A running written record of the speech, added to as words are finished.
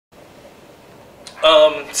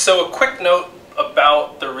So a quick note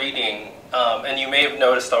about the reading, and you may have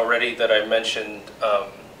noticed already that I mentioned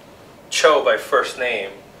Cho by first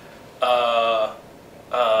name.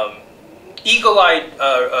 Eagle-eyed,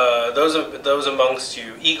 those amongst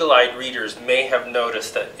you, eagle-eyed readers may have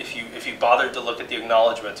noticed that if you bothered to look at the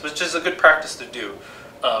acknowledgments, which is a good practice to do,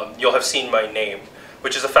 you'll have seen my name,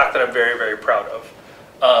 which is a fact that I'm very, very proud of.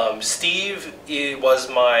 Steve was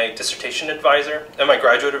my dissertation advisor and my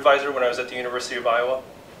graduate advisor when I was at the University of Iowa.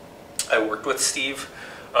 I worked with Steve.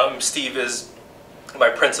 Steve is my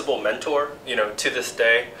principal mentor, to this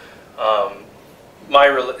day. I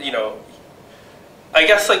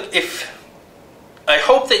guess I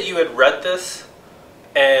hope that you had read this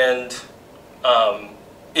and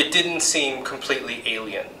it didn't seem completely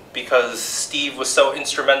alien, because Steve was so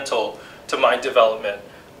instrumental to my development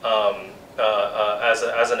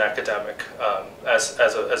as an academic, as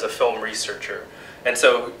a film researcher. And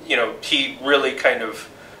so, he really kind of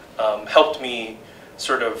helped me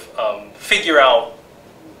sort of figure out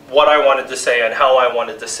what I wanted to say and how I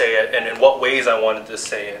wanted to say it and in what ways I wanted to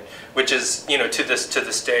say it, which is, to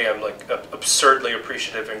this day, I'm like absurdly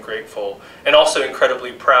appreciative and grateful, and also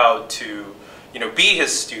incredibly proud to, be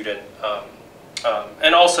his student,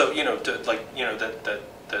 and also,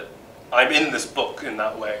 that I'm in this book in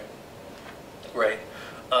that way, right?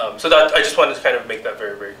 So that I just wanted to kind of make that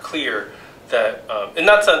very, very clear that in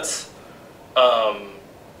that sense,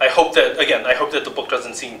 I hope that the book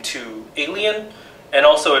doesn't seem too alien. And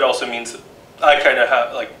also, it also means that I kind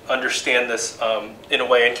of understand this in a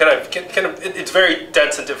way, and it's very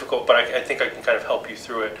dense and difficult, but I think I can kind of help you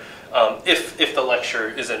through it if the lecture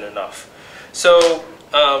isn't enough. So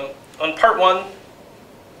on part one,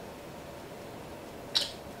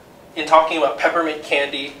 in talking about Peppermint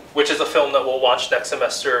Candy, which is a film that we'll watch next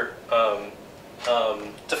semester, it's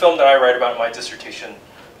a film that I write about in my dissertation,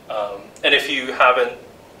 and if you haven't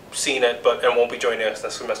seen it and won't be joining us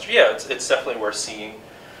next semester, yeah, it's definitely worth seeing.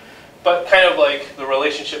 But kind of like the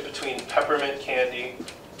relationship between peppermint candy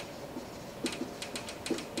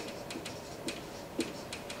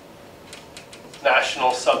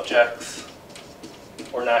national subjects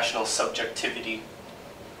or national subjectivity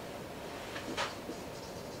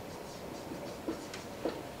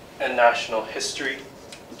and national history.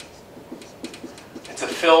 It's a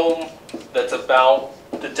film that's about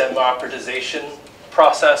the democratization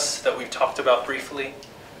process that we've talked about briefly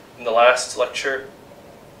in the last lecture.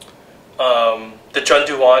 The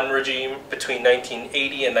Junduan regime between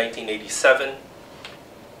 1980 and 1987,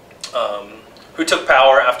 who took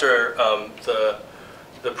power after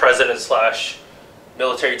the president /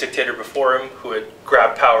 military dictator before him, who had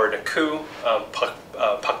grabbed power in a coup.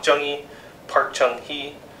 Park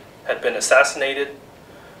Chung-hee had been assassinated.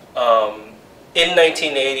 In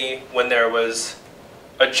 1980, when there was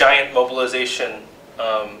a giant mobilization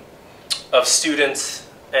of students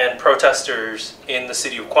and protesters in the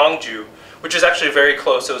city of Gwangju, which is actually very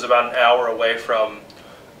close. It was about an hour away from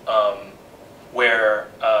where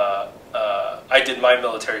I did my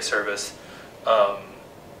military service,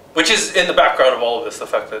 which is in the background of all of this, the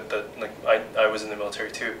fact that I was in the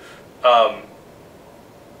military too.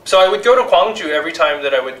 So I would go to Gwangju every time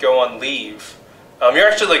that I would go on leave. You're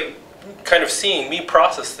actually kind of seeing me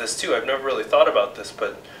process this too. I've never really thought about this,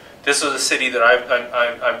 but this was a city that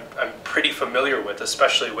I'm pretty familiar with,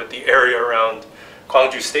 especially with the area around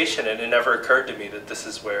Gwangju Station, and it never occurred to me that this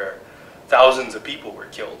is where thousands of people were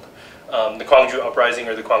killed. The Gwangju Uprising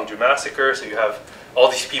or the Gwangju Massacre, so you have all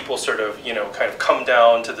these people sort of, kind of come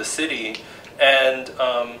down to the city, and,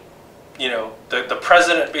 the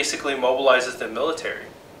president basically mobilizes the military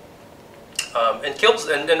and kills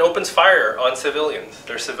and opens fire on civilians.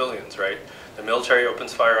 They're civilians, right? The military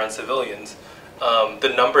opens fire on civilians.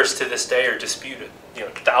 The numbers to this day are disputed.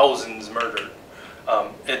 Thousands murdered.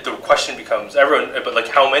 The question becomes, but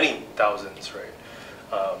how many thousands, right?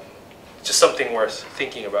 Just something worth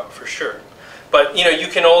thinking about for sure. But you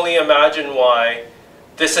can only imagine why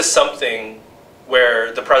this is something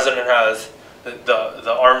where the president has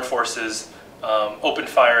the armed forces open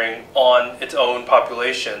firing on its own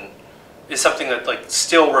population is something that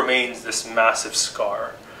still remains this massive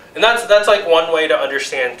scar. And that's one way to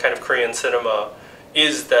understand kind of Korean cinema,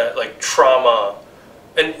 is that trauma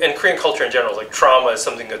and Korean culture in general, trauma is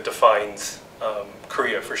something that defines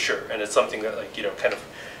Korea for sure, and it's something that kind of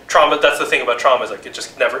trauma. That's the thing about trauma, is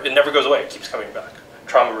it never goes away. It keeps coming back.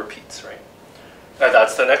 Trauma repeats, right? Now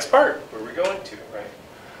that's the next part where we're going to, right?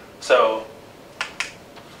 So.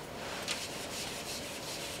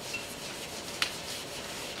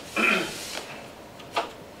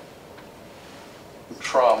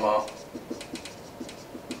 Trauma,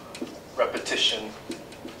 repetition,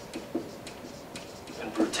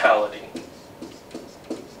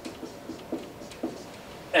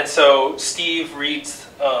 so Steve reads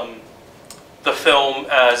the film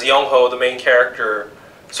as Young-ho, the main character,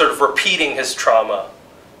 sort of repeating his trauma.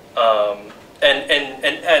 And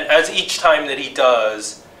as each time that he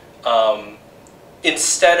does,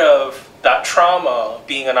 instead of that trauma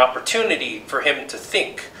being an opportunity for him to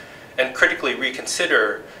think and critically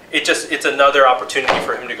reconsider, it's another opportunity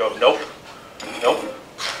for him to go, nope, nope,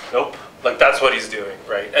 nope. Like, that's what he's doing,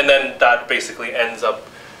 right? And then that basically ends up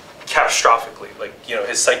catastrophically. Like, you know,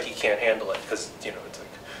 his psyche can't handle it because, you know, it's like,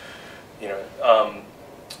 you know.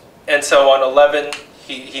 And so on 11,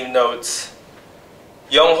 he notes,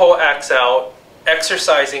 Young-ho acts out,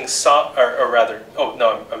 exercising, or rather, oh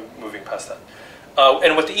no, I'm moving past that.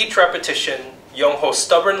 And with each repetition, Young-ho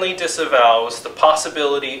stubbornly disavows the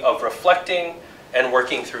possibility of reflecting and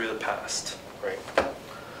working through the past, right?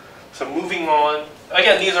 So moving on,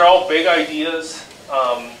 again, these are all big ideas.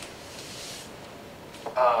 I'm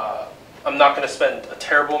not going to spend a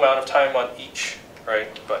terrible amount of time on each, right?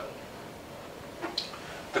 But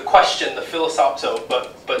the question, the philosophical,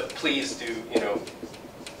 but please do, you know,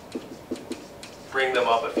 bring them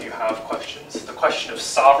up if you have questions. The question of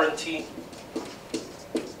sovereignty.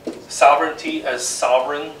 Sovereignty as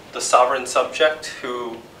sovereign, the sovereign subject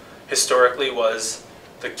who historically was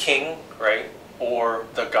the king, right? Or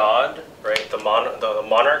the god, right? The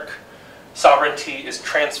monarch. Sovereignty is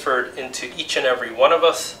transferred into each and every one of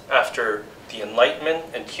us after the Enlightenment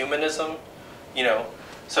and humanism, you know.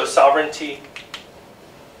 So sovereignty,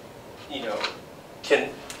 you know,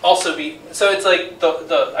 can also be, so it's like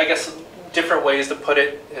the I guess different ways to put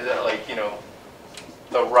it is that, like, you know,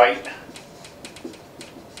 the right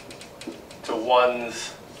to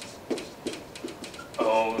one's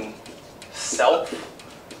own self.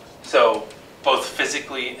 So both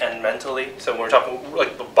physically and mentally. So when we're talking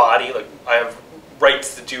like the body, like I have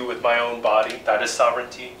rights to do with my own body, that is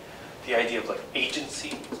sovereignty. The idea of like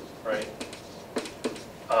agency, right?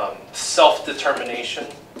 Self-determination.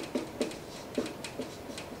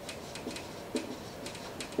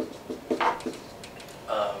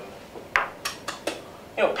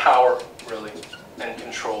 You know, power, really, and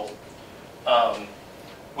control.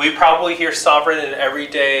 We probably hear sovereign in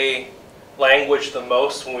everyday language the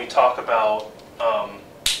most when we talk about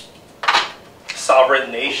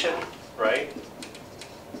sovereign nation, right?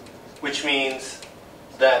 Which means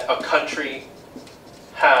that a country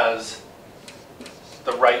has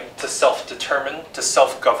the right to self-determine, to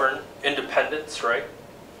self-govern, independence, right?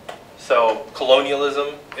 So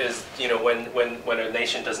colonialism is, you know, when a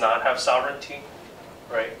nation does not have sovereignty,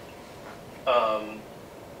 right?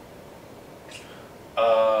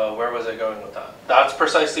 Where was I going with that? That's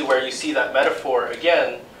precisely where you see that metaphor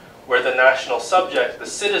again, where the national subject, the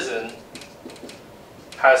citizen,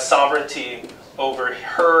 has sovereignty over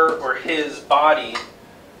her or his body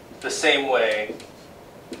the same way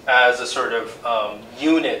as a sort of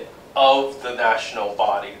unit of the national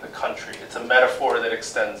body, the country. It's a metaphor that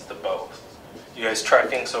extends to both. You guys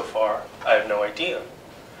tracking so far? I have no idea,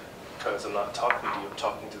 because I'm not talking to you, I'm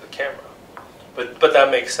talking to the camera. But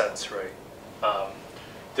that makes sense, right?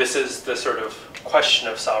 This is the sort of question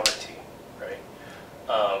of sovereignty, right?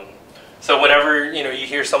 So whenever, you know, you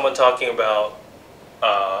hear someone talking about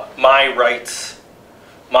my rights,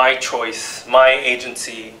 my choice, my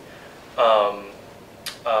agency,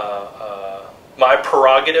 my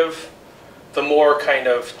prerogative, the more kind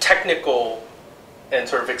of technical and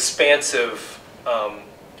sort of expansive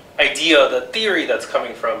idea, the theory that's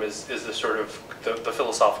coming from is the sort of the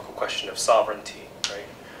philosophical question of sovereignty, right?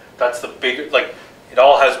 That's the bigger, like, it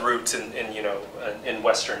all has roots in you know, in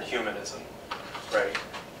Western humanism, right?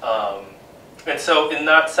 And so in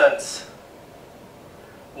that sense,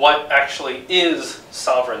 what actually is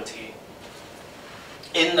sovereignty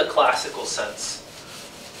in the classical sense?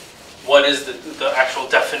 What is the actual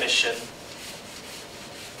definition?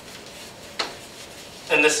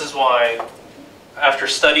 And this is why, after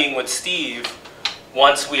studying with Steve,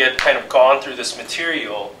 once we had kind of gone through this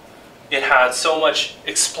material, it had so much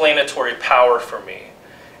explanatory power for me,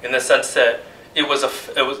 in the sense that it was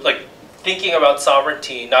like thinking about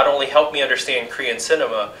sovereignty not only helped me understand Korean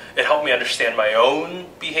cinema, it helped me understand my own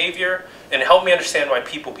behavior, and it helped me understand why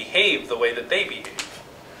people behave the way that they behave.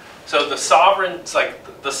 So the sovereign, it's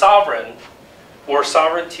like the sovereign or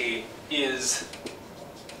sovereignty is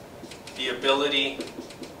the ability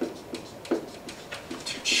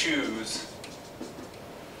to choose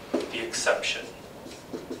the exception.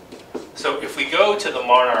 So if we go to the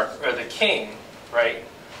monarch or the king, right,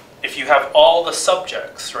 if you have all the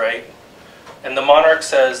subjects, right, and the monarch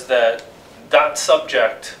says that that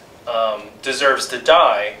subject deserves to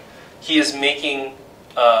die, he is making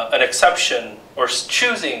an exception or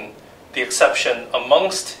choosing the exception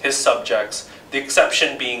amongst his subjects, the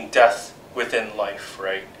exception being death within life,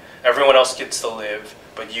 right? Everyone else gets to live,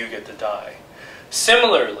 but you get to die.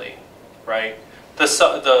 Similarly, right, the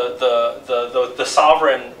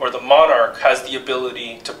sovereign or the monarch has the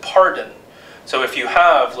ability to pardon. So if you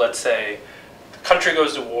have, let's say, the country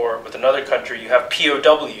goes to war with another country, you have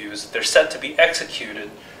POWs, they're set to be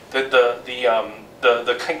executed.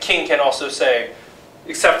 The king can also say,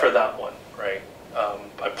 except for that one, right?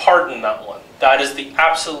 I pardon that one. That is the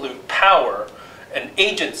absolute power and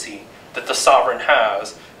agency that the sovereign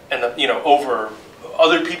has, and over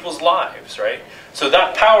other people's lives, right? So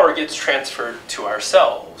that power gets transferred to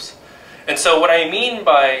ourselves. And so what I mean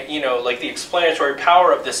by, like the explanatory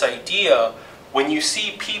power of this idea, when you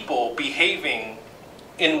see people behaving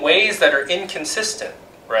in ways that are inconsistent,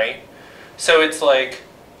 right? So it's like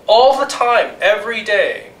all the time, every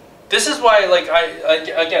day. This is why, like,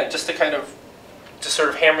 again, just to sort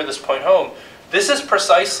of hammer this point home, this is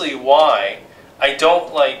precisely why I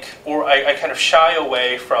don't like, or I kind of shy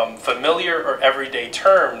away from familiar or everyday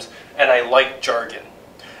terms, and I like jargon.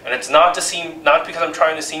 And it's not because I'm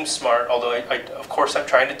trying to seem smart, although of course I'm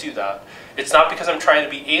trying to do that. It's not because I'm trying to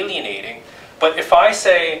be alienating, but if I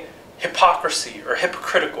say hypocrisy or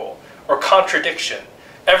hypocritical or contradiction,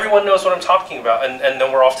 everyone knows what I'm talking about, and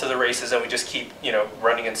then we're off to the races and we just keep,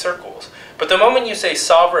 running in circles. But the moment you say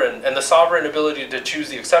sovereign and the sovereign ability to choose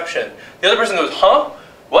the exception, the other person goes, huh?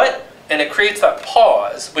 What? And it creates that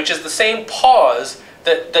pause, which is the same pause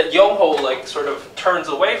that Yoho like sort of turns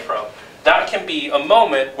away from. That can be a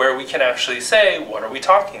moment where we can actually say, what are we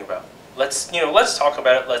talking about? Let's talk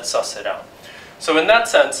about it, let's suss it out. So in that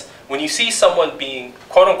sense, when you see someone being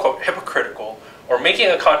quote unquote hypocritical or making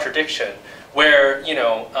a contradiction where,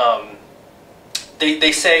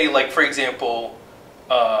 they say, like, for example,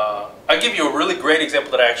 I'll give you a really great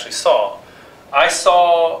example that I actually saw. I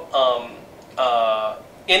saw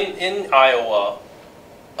in Iowa,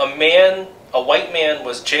 a white man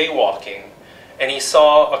was jaywalking, and he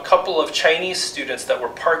saw a couple of Chinese students that were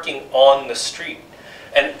parking on the street.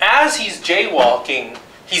 And as he's jaywalking,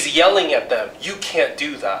 he's yelling at them, "You can't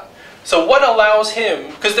do that." So what allows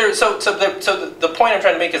him, because the point I'm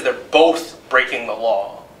trying to make is they're both breaking the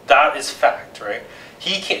law. That is fact, right?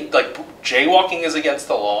 He can't, like, jaywalking is against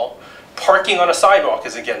the law, parking on a sidewalk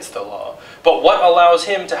is against the law. But what allows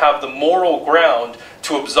him to have the moral ground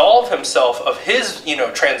to absolve himself of his,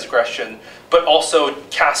 transgression, but also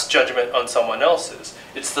cast judgment on someone else's?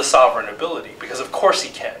 It's the sovereign ability, because of course he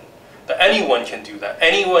can. That anyone can do that.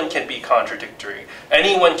 Anyone can be contradictory.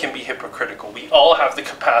 Anyone can be hypocritical. We all have the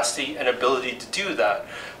capacity and ability to do that.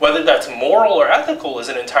 Whether that's moral or ethical is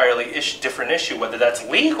an entirely different issue. Whether that's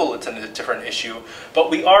legal, it's a different issue. But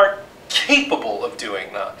we are capable of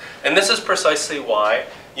doing that. And this is precisely why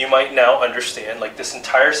you might now understand, like, this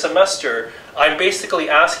entire semester, I'm basically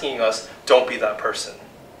asking us, don't be that person.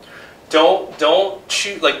 Don't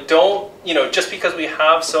shoot, like, just because we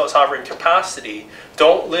have sovereign capacity,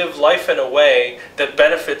 don't live life in a way that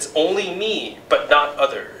benefits only me, but not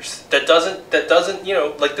others. That doesn't,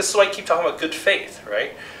 like, this is why I keep talking about good faith,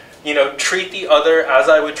 right? Treat the other as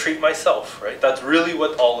I would treat myself, right? That's really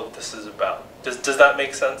what all of this is about. Does that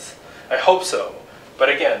make sense? I hope so. But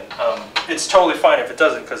again, it's totally fine if it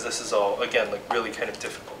doesn't, because this is all, again, like, really kind of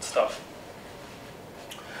difficult stuff.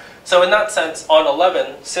 So in that sense, on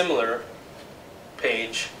 11, similar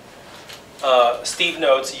page, Steve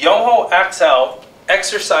notes, Yoho acts out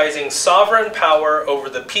exercising sovereign power over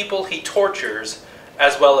the people he tortures,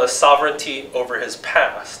 as well as sovereignty over his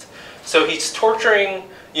past. So he's torturing,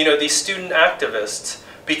 these student activists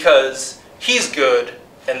because he's good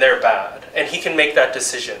and they're bad. And he can make that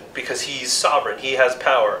decision because he's sovereign, he has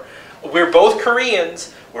power. We're both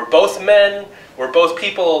Koreans, we're both men, we're both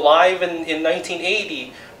people alive in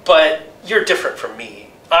 1980, but you're different from me.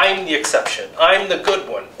 I'm the exception, I'm the good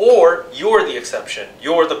one, or you're the exception,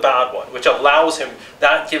 you're the bad one, which allows him,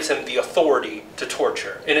 that gives him the authority to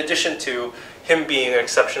torture, in addition to him being an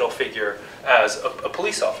exceptional figure as a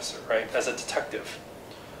police officer, right, as a detective.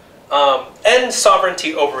 And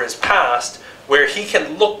sovereignty over his past, where he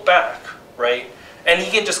can look back, right, and he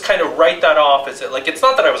can just kind of write that off as, like, it's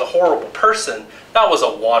not that I was a horrible person, that was a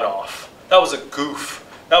one-off, that was a goof,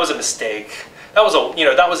 that was a mistake. That was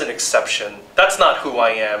that was an exception. That's not who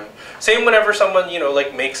I am. Same whenever someone,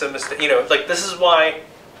 like, makes a mistake, like, this is why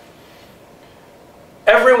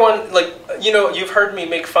everyone, like, you've heard me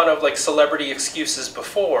make fun of, like, celebrity excuses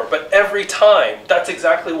before, but every time, that's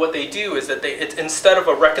exactly what they do, is that it's instead of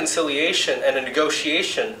a reconciliation and a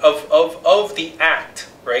negotiation of the act,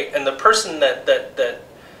 right, and the person that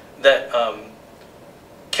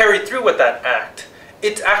carried through with that act,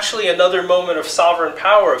 it's actually another moment of sovereign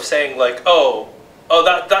power of saying like, oh,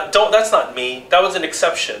 that's not me. That was an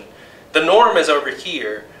exception. The norm is over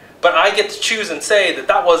here, but I get to choose and say that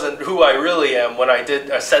that wasn't who I really am when I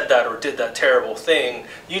said that or did that terrible thing.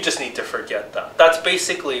 You just need to forget that. That's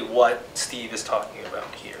basically what Steve is talking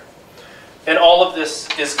about here. And all of this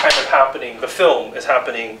is kind of happening, the film is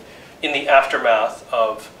happening in the aftermath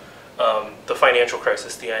of the financial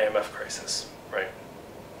crisis, the IMF crisis, right?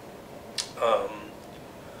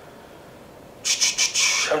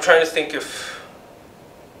 I'm trying to think if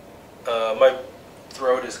my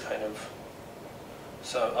throat is kind of,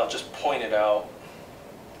 so I'll just point it out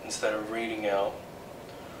instead of reading out.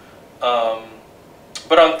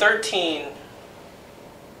 But on 13,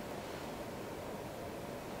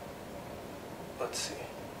 let's see.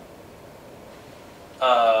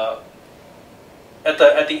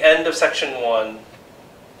 At the end of section 1,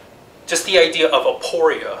 just the idea of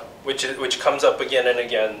aporia, which comes up again and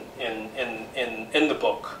again in the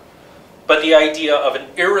book, but the idea of an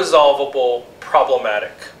irresolvable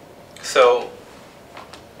problematic. So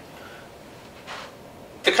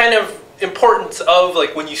the kind of importance of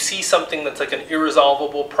like when you see something that's like an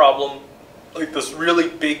irresolvable problem, like this really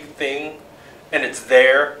big thing, and it's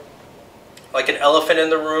there, like an elephant in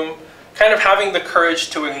the room, kind of having the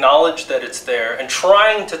courage to acknowledge that it's there and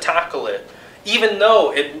trying to tackle it, even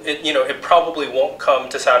though it probably won't come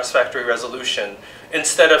to satisfactory resolution,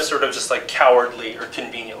 instead of sort of just like cowardly or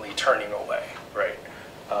conveniently turning away, right?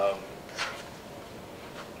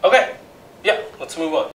 Okay, yeah, let's move on.